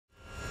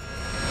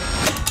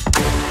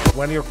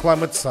When your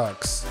climate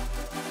sucks,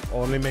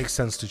 only makes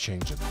sense to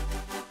change it.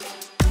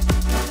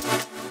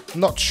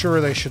 Not sure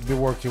they should be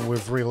working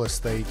with real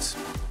estate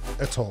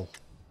at all.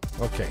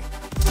 Okay.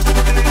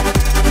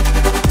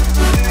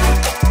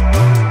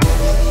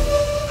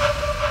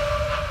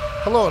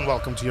 Hello and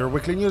welcome to your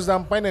weekly news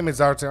dump. My name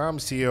is Artem, I'm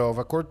CEO of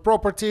Akord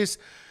Properties,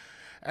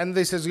 and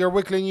this is your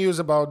weekly news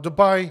about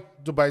Dubai,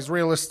 Dubai's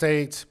real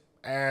estate,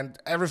 and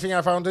everything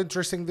I found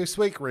interesting this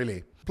week,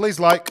 really. Please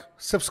like,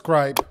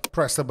 subscribe,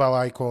 press the bell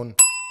icon.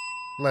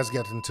 Let's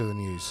get into the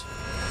news.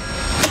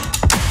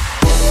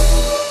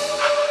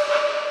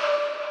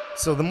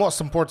 So the most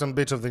important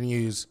bit of the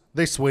news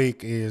this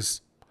week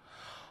is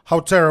how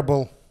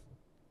terrible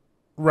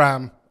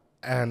Ram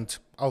and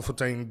Al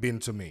Futtaim been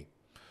to me.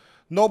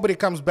 Nobody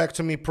comes back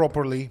to me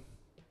properly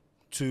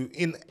to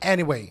in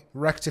any way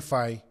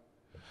rectify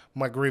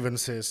my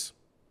grievances.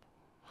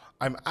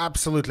 I'm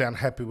absolutely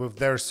unhappy with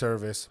their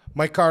service.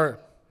 My car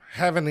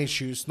having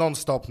issues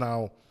non-stop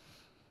now.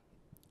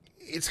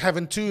 It's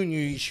having 2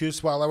 new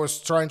issues while I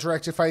was trying to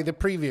rectify the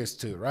previous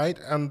 2, right?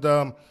 And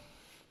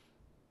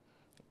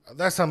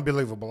that's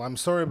unbelievable. I'm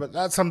sorry, but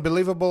that's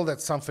unbelievable.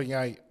 That's something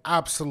I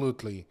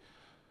absolutely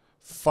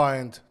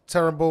find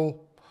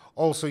terrible.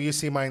 Also, you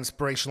see my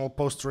inspirational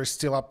poster is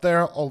still up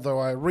there, although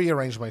I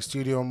rearranged my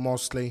studio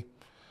mostly.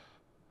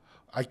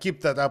 I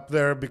keep that up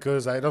there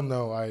because I don't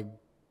know, I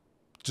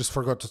just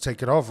forgot to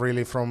take it off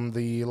really from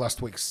the last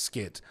week's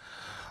skit.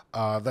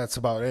 That's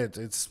about it.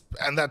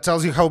 And that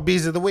tells you how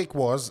busy the week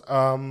was.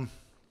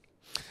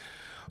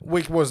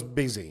 Week was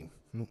busy.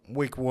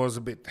 Week was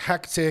a bit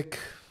hectic.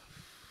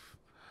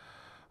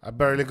 I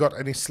barely got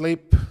any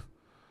sleep.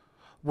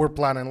 We're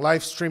planning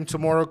live stream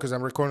tomorrow because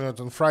I'm recording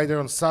it on Friday.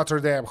 On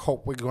Saturday, I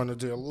hope we're going to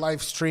do a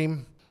live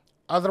stream.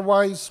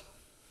 Otherwise,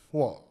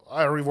 well,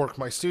 I reworked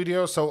my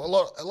studio, so a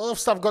lot of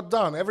stuff got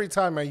done. Every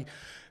time I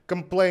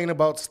complain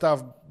about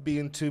stuff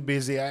being too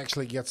busy, I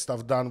actually get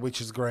stuff done, which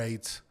is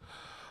great.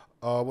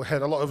 We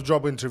had a lot of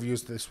job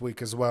interviews this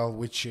week as well,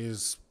 which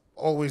is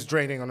always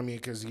draining on me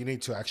because you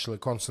need to actually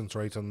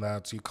concentrate on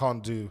that. You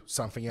can't do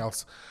something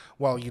else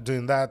while you're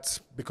doing that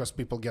because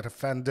people get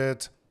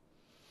offended.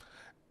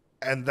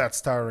 And that's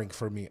tiring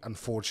for me,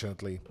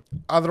 unfortunately.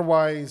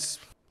 Otherwise,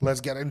 let's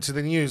get into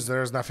the news.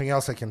 There's nothing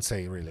else I can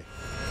say, really.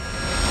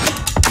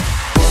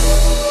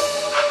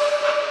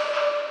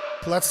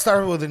 Let's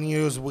start with the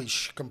news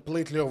which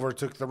completely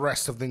overtook the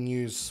rest of the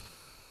news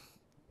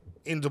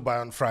in Dubai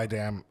on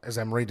Friday. As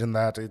I'm reading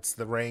that, it's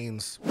the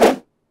rains.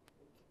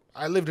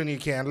 I lived in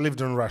UK and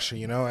lived in Russia,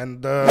 you know,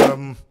 and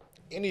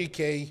in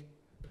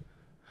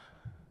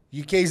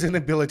UK's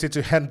inability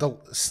to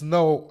handle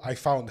snow I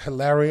found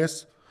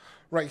hilarious.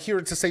 Right here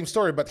it's the same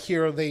story, but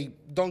here they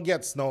don't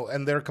get snow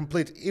and their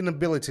complete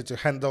inability to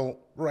handle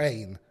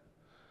rain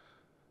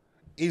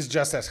is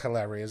just as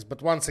hilarious.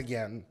 But once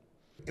again,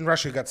 in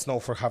Russia you got snow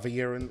for half a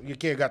year, in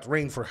UK you got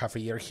rain for half a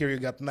year. Here you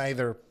got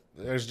neither.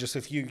 There's just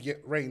a few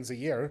rains a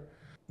year.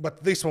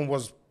 But this one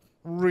was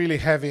really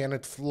heavy and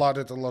it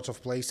flooded a lot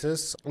of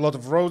places. A lot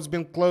of roads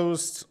been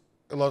closed.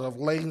 A lot of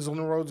lanes on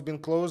the roads been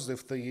closed.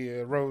 If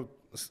the road,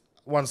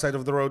 one side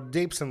of the road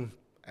dips and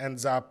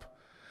ends up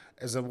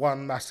as a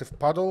one massive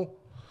puddle.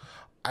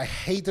 I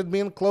hated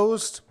being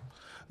closed.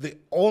 The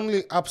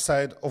only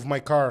upside of my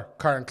car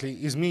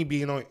currently is me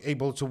being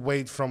able to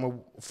wade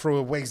through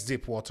a waist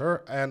deep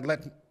water and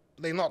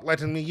they not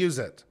letting me use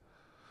it.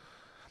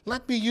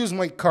 Let me use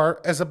my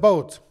car as a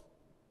boat.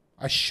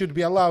 I should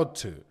be allowed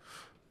to,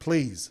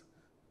 please.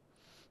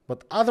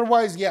 But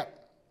otherwise, yeah,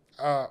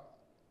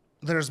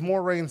 there's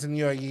more rains in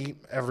UAE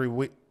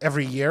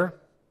every year,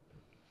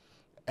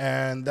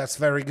 and that's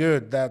very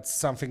good. That's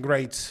something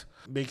great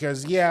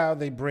because yeah,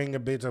 they bring a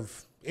bit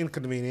of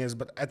inconvenience,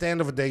 but at the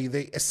end of the day,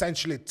 they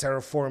essentially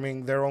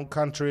terraforming their own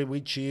country,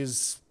 which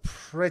is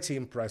pretty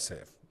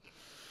impressive.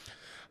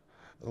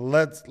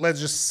 Let's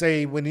just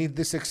say we need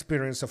this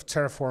experience of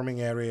terraforming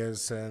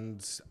areas,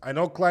 and I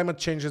know climate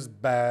change is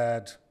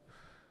bad,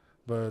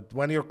 but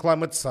when your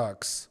climate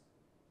sucks,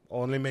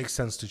 only makes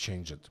sense to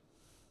change it.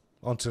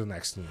 On to the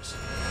next news.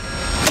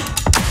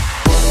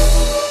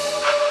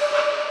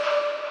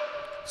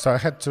 So I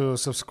had to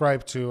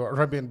subscribe to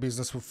Arabian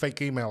Business with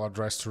fake email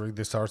address to read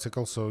this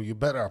article, so you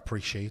better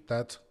appreciate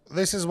that.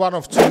 This is one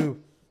of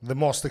the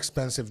most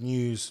expensive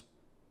news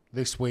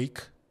this week.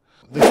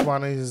 This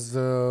one is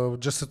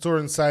just a tour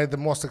inside the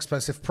most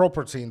expensive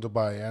property in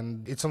Dubai,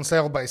 and it's on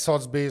sale by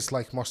Sotheby's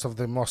like most of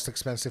the most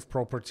expensive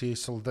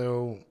properties,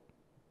 although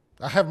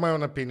I have my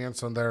own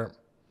opinions on their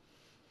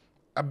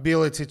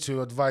ability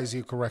to advise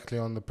you correctly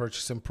on the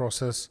purchasing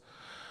process.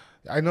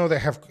 I know they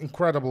have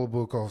incredible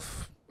book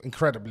of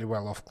incredibly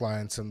well-off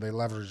clients and they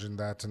leverage in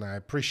that, and I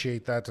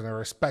appreciate that and I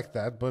respect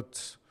that,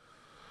 but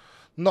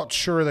not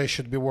sure they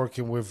should be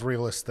working with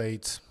real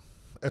estate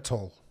at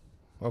all.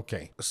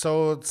 Okay,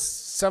 so it's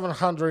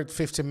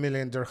 750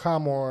 million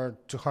dirham or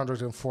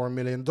 $204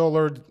 million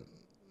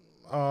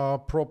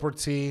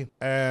property,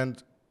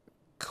 and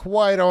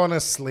quite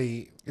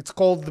honestly, it's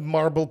called the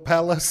Marble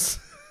Palace,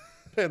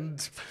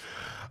 and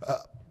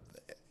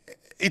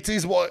It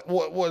is what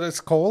it's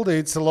called.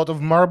 It's a lot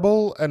of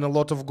marble and a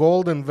lot of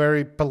gold and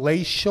very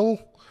palatial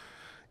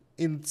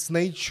in its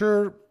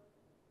nature.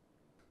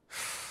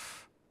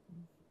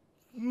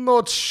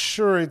 Not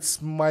sure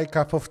it's my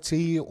cup of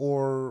tea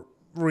or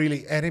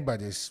really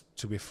anybody's,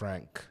 to be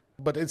frank.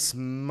 But it's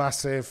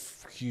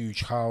massive,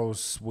 huge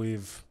house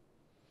with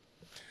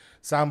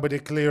somebody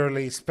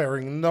clearly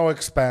sparing no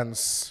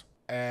expense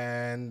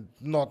and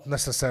not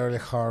necessarily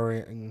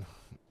hiring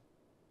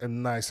a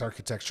nice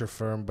architecture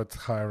firm, but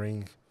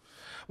hiring...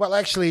 Well,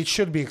 actually, it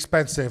should be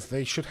expensive.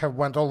 They should have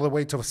went all the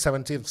way to the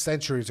 17th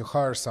century to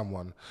hire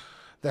someone.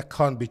 That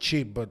can't be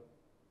cheap, but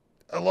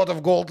a lot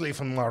of gold leaf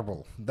and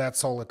marble.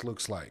 That's all it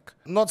looks like.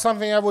 Not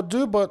something I would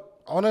do,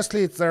 but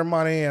honestly, it's their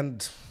money,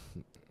 and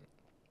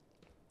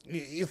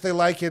if they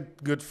like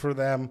it, good for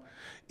them.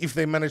 If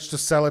they manage to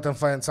sell it and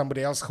find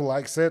somebody else who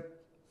likes it,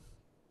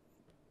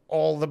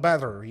 all the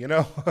better, you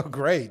know?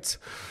 Great.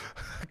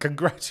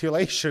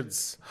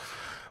 Congratulations.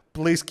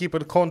 Please keep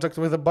in contact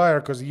with the buyer,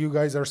 because you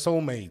guys are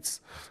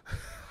soulmates.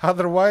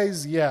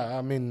 Otherwise, yeah,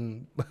 I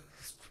mean...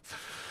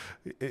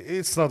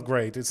 It's not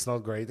great. It's not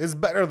great. It's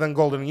better than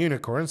golden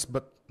unicorns,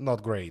 but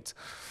not great.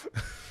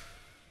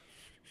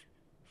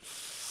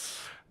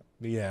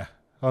 Yeah,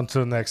 on to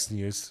the next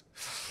news.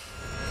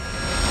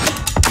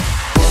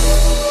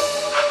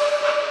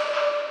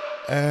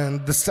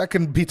 And the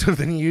second bit of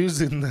the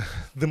news in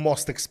the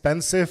most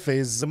expensive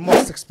is the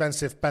most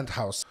expensive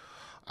penthouse.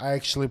 I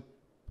actually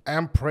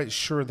am pretty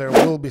sure there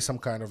will be some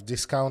kind of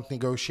discount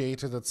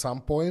negotiated at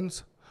some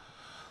point.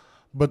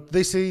 But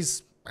this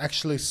is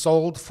actually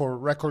sold for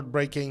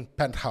record-breaking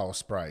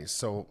penthouse price.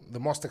 So the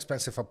most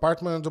expensive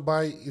apartment in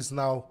Dubai is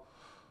now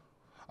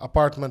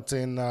apartment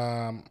in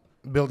a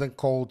building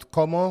called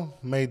Como,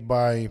 made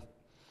by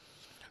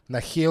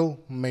Nahil,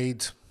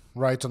 made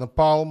right on the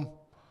Palm.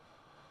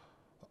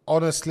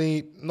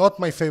 Honestly, not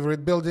my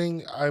favorite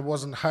building. I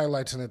wasn't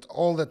highlighting it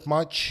all that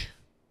much.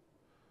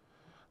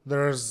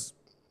 The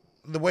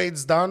way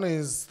it's done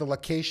is the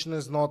location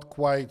is not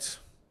quite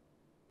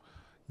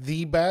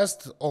the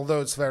best,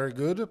 although it's very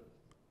good.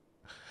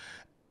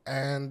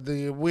 And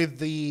with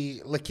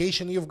the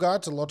location you've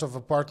got, a lot of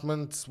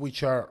apartments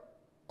which are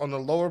on a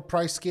lower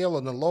price scale,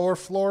 on the lower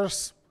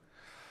floors,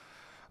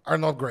 are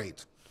not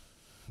great.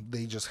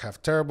 They just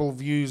have terrible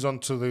views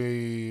onto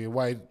the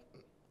wide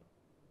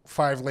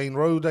 5-lane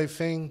road, I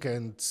think,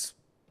 and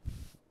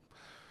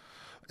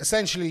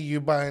essentially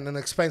you buy an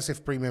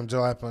expensive premium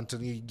development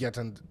and you get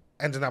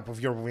ending up with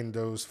your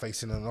windows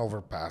facing an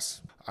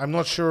overpass. I'm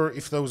not sure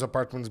if those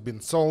apartments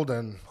been sold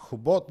and who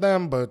bought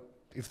them, but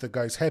if the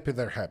guy's happy,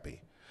 they're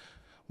happy.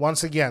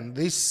 Once again,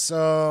 this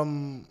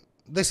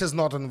is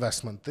not an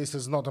investment. This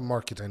is not a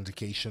market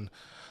indication.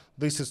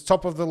 This is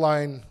top of the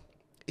line,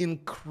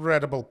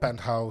 incredible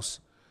penthouse.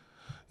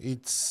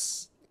 It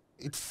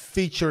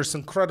features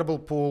incredible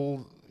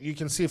pool. You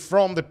can see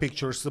from the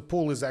pictures, the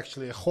pool is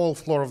actually a whole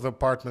floor of the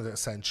apartment,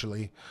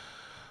 essentially.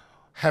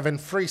 Having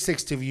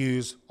 360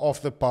 views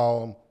off the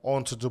Palm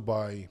onto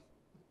Dubai.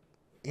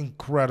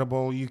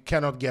 Incredible. You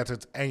cannot get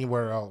it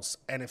anywhere else,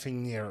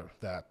 anything near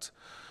that.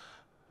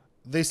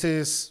 This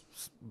is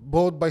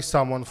bought by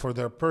someone for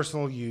their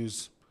personal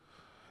use.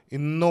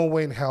 In no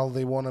way in hell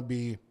they want to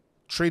be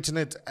treating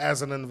it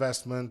as an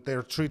investment.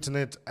 They're treating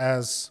it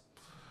as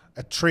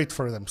a treat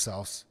for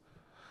themselves.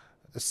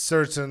 A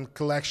certain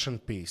collection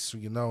piece,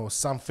 you know,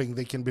 something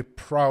they can be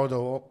proud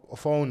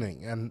of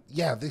owning. And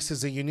yeah, this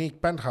is a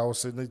unique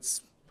penthouse, and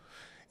it's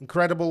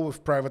incredible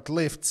with private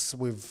lifts,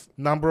 with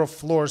number of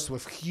floors,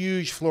 with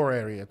huge floor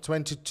area,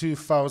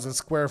 22,000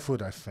 square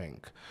foot, I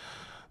think.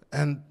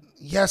 And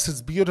yes,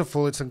 it's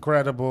beautiful, it's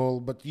incredible,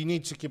 but you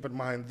need to keep in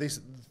mind,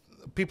 these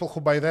people who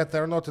buy that,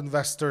 they're not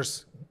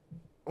investors.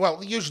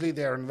 Well, usually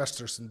they are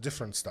investors in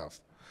different stuff,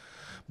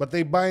 but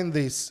they buy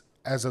this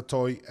as a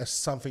toy, as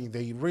something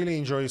they really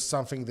enjoy,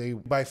 something they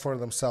buy for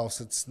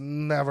themselves. It's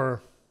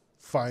never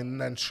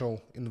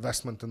financial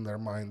investment in their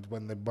mind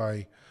when they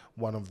buy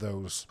one of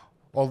those.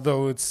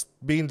 Although it's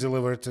being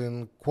delivered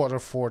in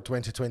Q4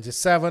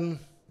 2027,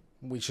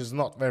 which is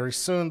not very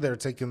soon. They're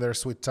taking their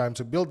sweet time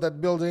to build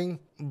that building.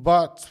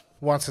 But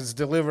once it's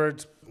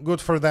delivered, good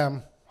for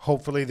them.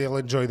 Hopefully they'll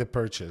enjoy the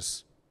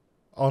purchase.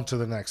 On to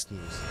the next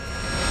news.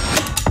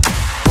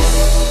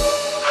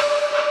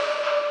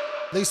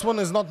 This one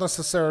is not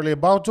necessarily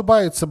about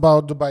Dubai. It's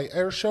about Dubai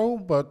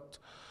Airshow, but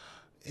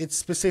it's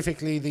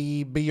specifically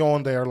the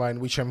Beond airline,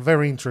 which I'm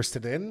very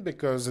interested in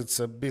because it's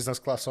a business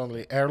class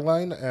only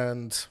airline,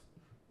 and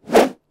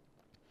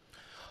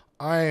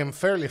I am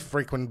fairly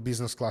frequent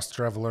business class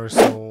traveler,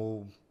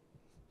 so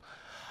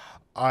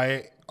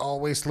I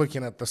always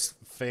looking at these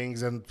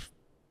things, and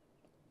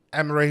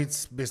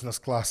Emirates business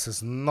class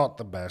is not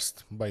the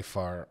best by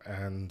far,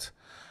 and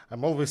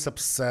I'm always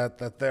upset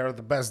that they're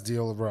the best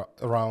deal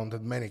around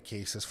in many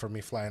cases for me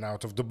flying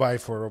out of Dubai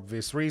for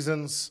obvious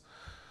reasons.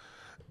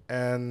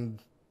 And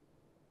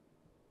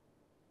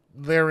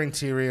their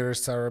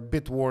interiors are a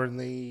bit worn.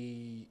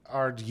 They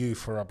are due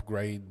for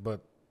upgrade,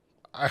 but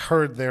I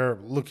heard they're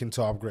looking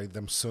to upgrade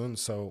them soon,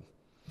 so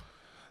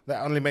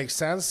that only makes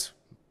sense.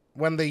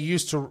 when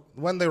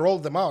they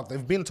rolled them out,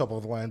 they've been top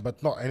of the line,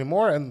 but not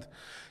anymore. And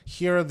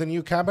here the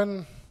new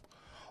cabin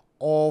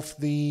of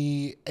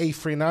the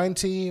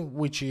A390,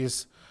 which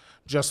is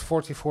just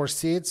 44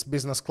 seats,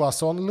 business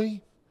class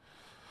only.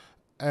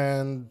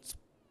 And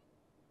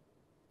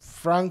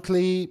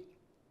frankly,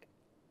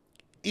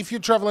 if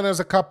you're traveling as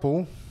a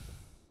couple,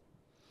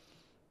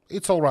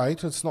 it's all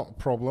right. It's not a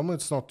problem.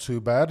 It's not too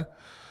bad.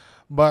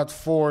 But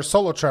for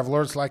solo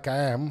travelers like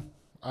I'm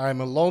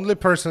a lonely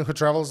person who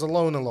travels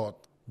alone a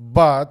lot.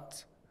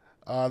 But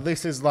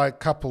this is like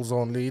couples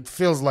only. It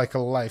feels like a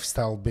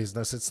lifestyle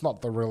business. It's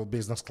not the real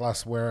business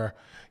class where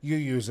you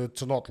use it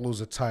to not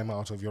lose a time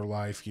out of your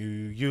life. You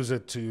use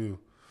it to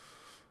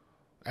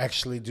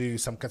actually do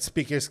some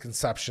conspicuous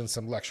consumption,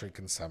 some luxury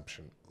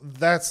consumption.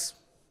 That's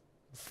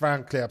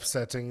frankly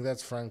upsetting.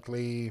 That's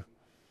frankly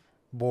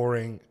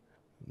boring.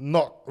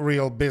 Not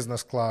real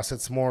business class.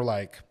 It's more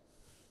like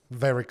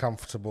very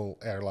comfortable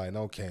airline.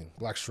 Okay,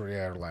 luxury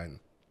airline.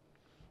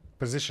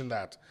 Position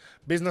that.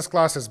 Business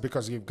class is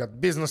because you've got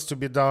business to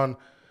be done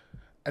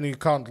and you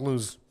can't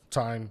lose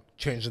time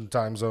changing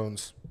time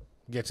zones,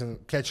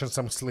 catching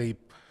some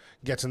sleep,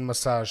 getting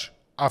massage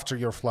after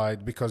your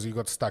flight because you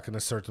got stuck in a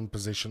certain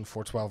position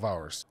for 12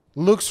 hours.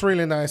 Looks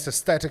really nice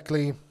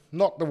aesthetically.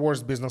 Not the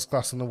worst business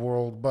class in the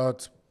world,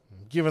 but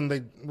given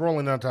they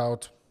rolling it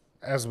out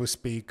as we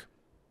speak,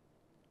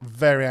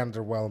 very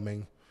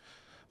underwhelming,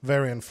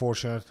 very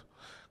unfortunate,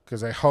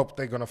 because I hope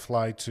they're gonna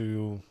fly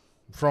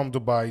from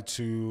Dubai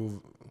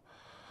to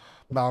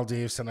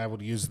Maldives, and I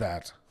would use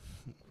that.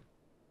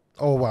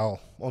 Oh well,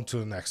 on to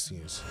the next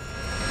news.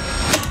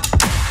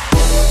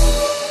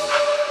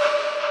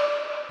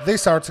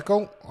 This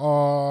article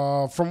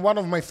from one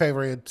of my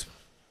favorite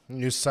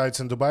news sites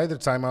in Dubai, the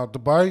Time Out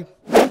Dubai,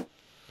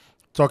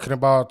 talking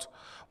about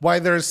why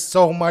there's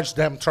so much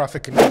damn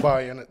traffic in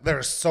Dubai, and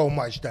there's so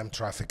much damn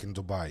traffic in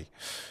Dubai.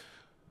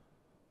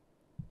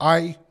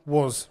 I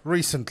was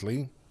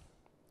recently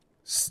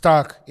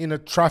stuck in a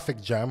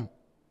traffic jam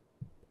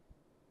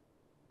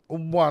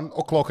 1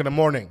 o'clock in the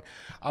morning.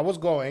 I was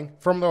going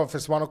from the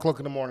office 1 o'clock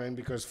in the morning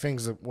because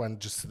things went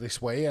just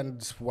this way,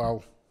 and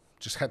well,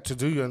 just had to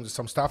do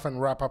some stuff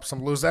and wrap up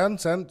some loose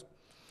ends, and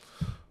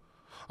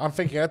I'm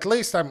thinking at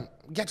least I'm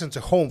getting to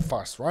home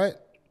fast, right?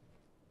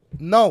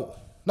 No.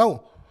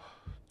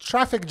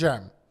 Traffic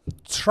jam,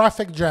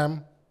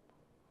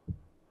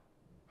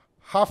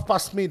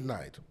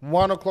 midnight,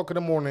 1 o'clock in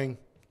the morning,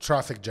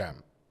 traffic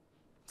jam.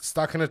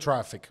 Stuck in the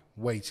traffic,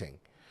 waiting.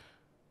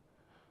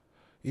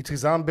 It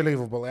is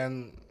unbelievable,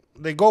 and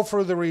they go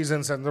through the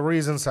reasons, and the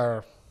reasons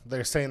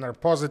they're saying are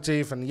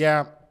positive, and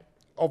yeah,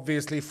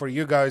 obviously for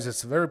you guys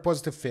it's a very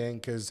positive thing,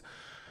 because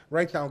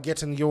right now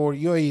getting your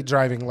UAE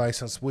driving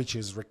license, which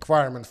is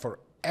requirement for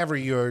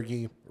every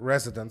UAE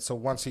resident, so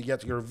once you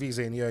get your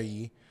visa in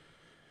UAE,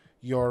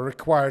 you're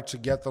required to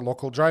get the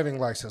local driving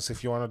license.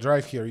 If you want to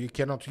drive here, you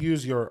cannot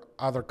use your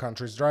other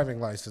country's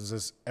driving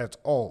licenses at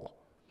all.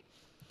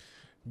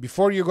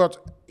 Before you got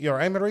your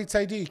Emirates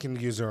ID, you can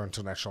use your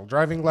international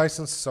driving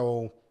license,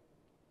 so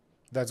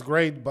that's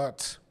great.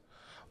 But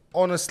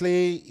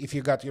honestly, if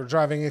you got your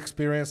driving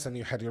experience and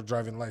you had your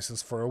driving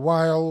license for a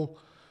while,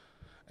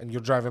 and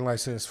your driving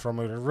license from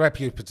a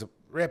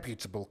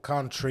reputable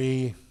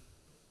country,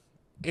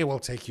 it will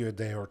take you a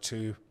day or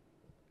two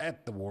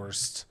at the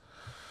worst.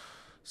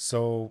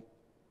 So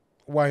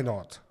why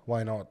not?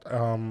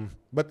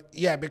 But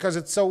yeah, because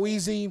it's so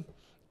easy,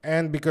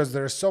 and because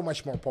there's so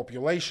much more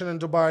population in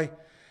Dubai,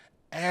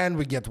 and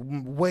we get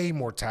way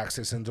more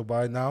taxes in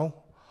Dubai now,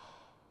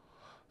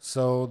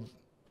 so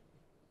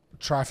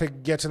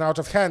traffic getting out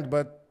of hand.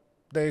 But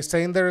they're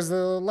saying there's a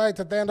light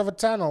at the end of a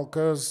tunnel,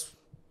 because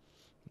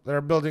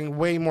they're building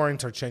way more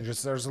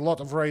interchanges. There's a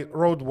lot of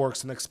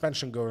roadworks and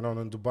expansion going on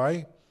in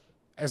Dubai,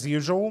 as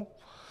usual.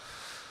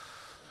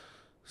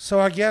 So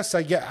I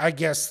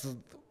guess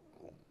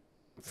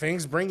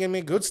things bringing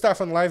me good stuff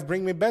in life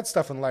bring me bad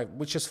stuff in life,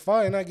 which is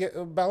fine. I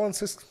get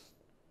balance is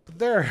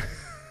there.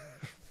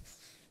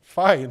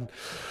 Fine.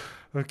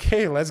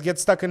 Okay, let's get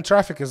stuck in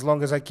traffic as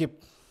long as I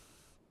keep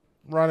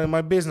running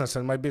my business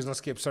and my business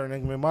keeps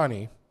earning me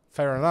money.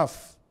 Fair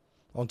enough.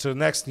 On to the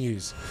next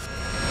news.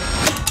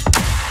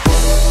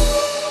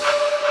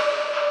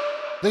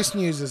 This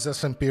news is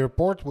S&P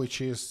report, which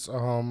is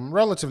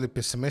relatively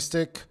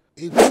pessimistic.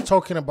 It's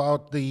talking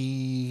about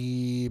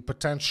the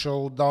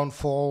potential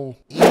downfall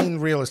in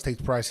real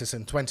estate prices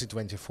in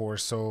 2024.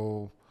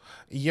 So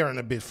a year and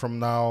a bit from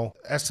now,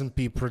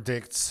 S&P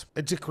predicts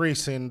a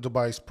decrease in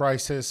Dubai's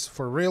prices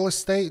for real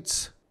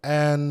estate.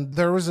 And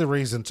there is a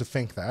reason to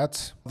think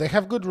that. They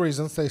have good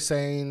reasons. They're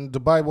saying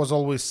Dubai was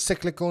always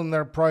cyclical in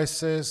their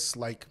prices.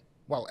 Like,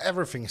 well,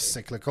 everything is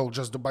cyclical.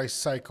 Just Dubai's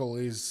cycle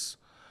is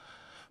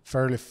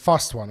fairly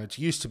fast one. It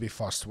used to be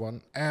fast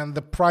one. And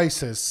the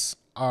prices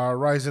are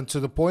rising to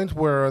the point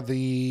where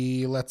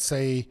the, let's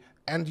say,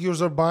 end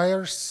user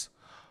buyers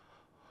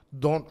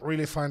don't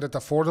really find it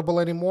affordable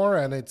anymore,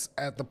 and it's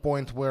at the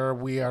point where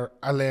we are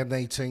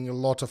alienating a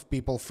lot of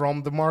people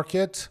from the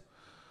market.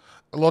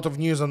 A lot of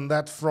news on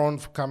that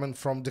front coming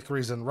from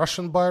decrease in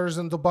Russian buyers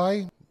in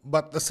Dubai,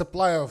 but the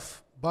supply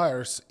of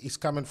buyers is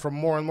coming from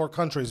more and more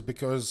countries,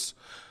 because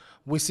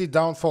we see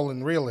downfall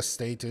in real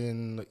estate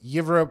in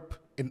Europe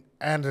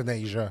and in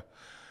Asia.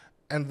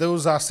 And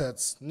those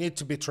assets need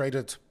to be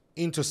traded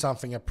into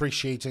something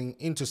appreciating,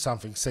 into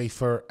something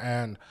safer.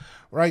 And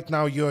right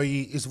now,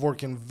 UAE is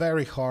working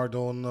very hard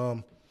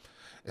on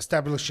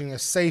establishing a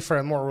safer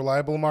and more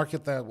reliable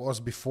market than it was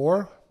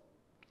before.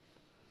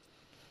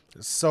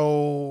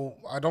 So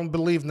I don't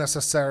believe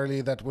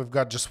necessarily that we've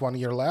got just 1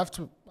 year left.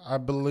 I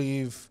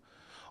believe,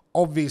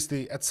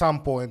 obviously, at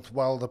some point,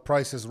 while the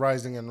price is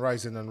rising and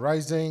rising and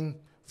rising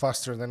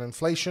faster than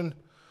inflation,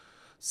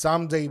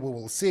 someday we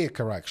will see a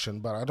correction,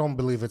 but I don't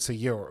believe it's a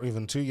year or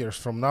even 2 years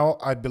from now.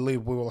 I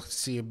believe we will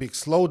see a big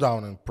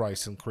slowdown in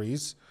price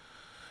increase.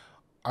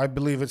 I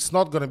believe it's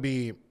not going to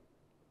be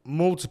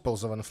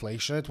multiples of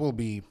inflation. It will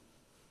be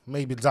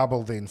maybe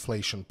double the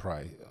inflation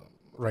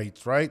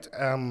rate, right?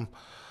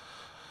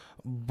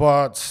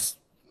 But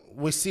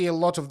we see a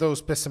lot of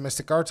those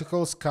pessimistic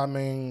articles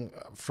coming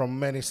from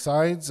many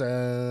sides,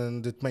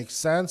 and it makes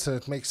sense.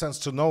 It makes sense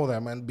to know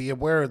them and be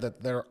aware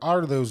that there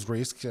are those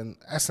risks, and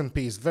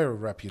S&P is very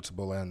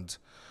reputable, and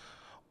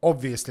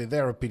obviously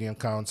their opinion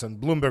counts,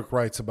 and Bloomberg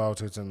writes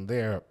about it, and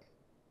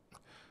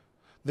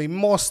they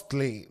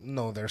mostly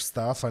know their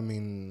stuff. I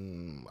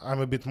mean,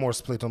 I'm a bit more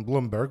split on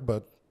Bloomberg,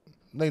 but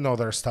they know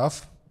their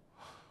stuff.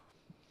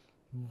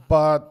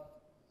 But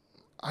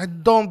I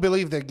don't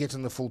believe they're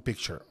getting the full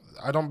picture.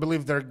 I don't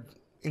believe they're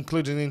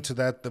including into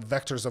that the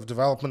vectors of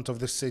development of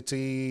the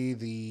city,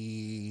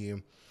 the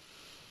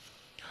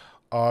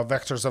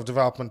vectors of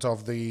development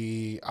of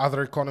the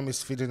other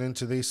economies feeding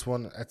into this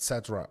one,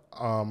 etc.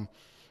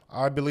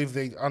 I believe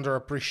they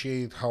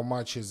underappreciate how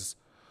much is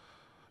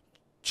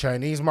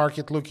Chinese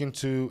market looking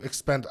to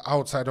expand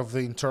outside of the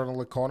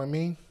internal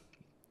economy.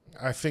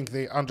 I think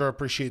they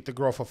underappreciate the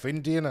growth of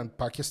Indian and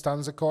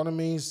Pakistan's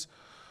economies.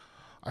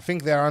 I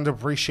think they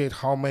underappreciate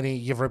how many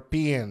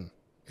European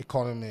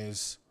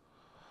economies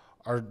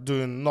are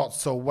doing not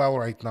so well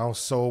right now.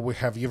 So we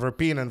have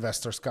European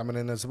investors coming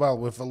in as well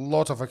with a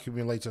lot of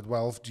accumulated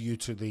wealth due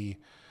to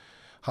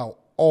how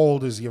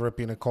old is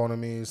European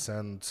economies,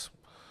 and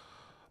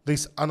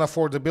this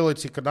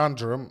unaffordability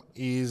conundrum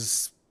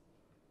is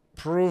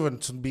proven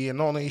to be a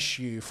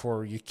non-issue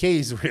for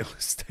UK's real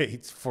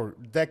estate for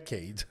a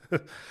decade.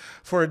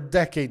 For a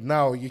decade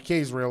now,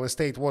 UK's real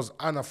estate was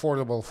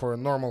unaffordable for a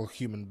normal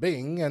human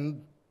being,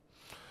 and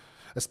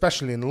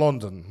especially in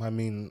London. I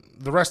mean,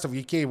 the rest of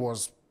UK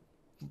was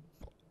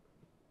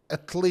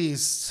at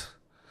least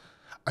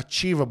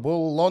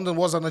achievable. London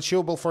was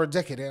unachievable for a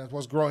decade, and it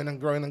was growing and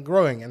growing and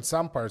growing, and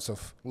some parts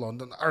of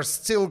London are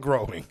still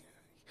growing,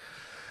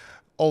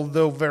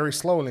 although very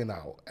slowly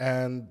now.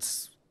 And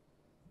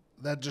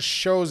that just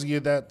shows you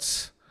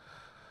that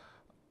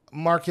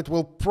market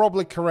will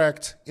probably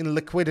correct in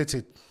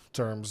liquidity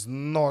terms,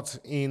 not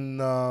in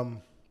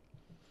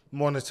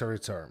monetary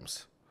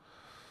terms.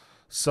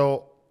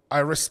 So I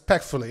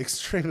respectfully,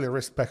 extremely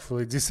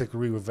respectfully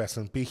disagree with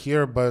S&P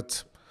here,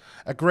 but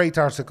a great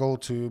article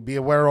to be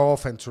aware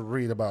of and to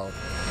read about.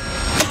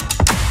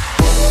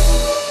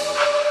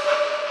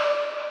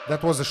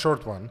 That was a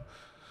short one.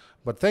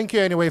 But thank you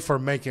anyway for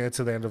making it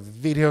to the end of the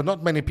video.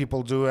 Not many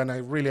people do, and I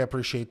really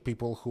appreciate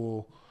people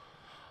who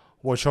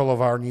watch all of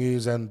our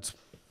news and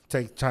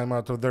take time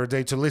out of their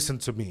day to listen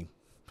to me.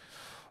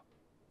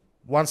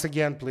 Once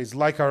again, please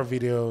like our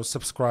video,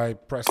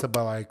 subscribe, press the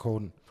bell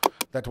icon.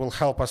 That will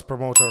help us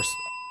promote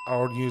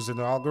our news in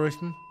the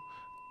algorithm.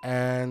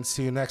 And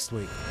see you next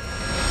week.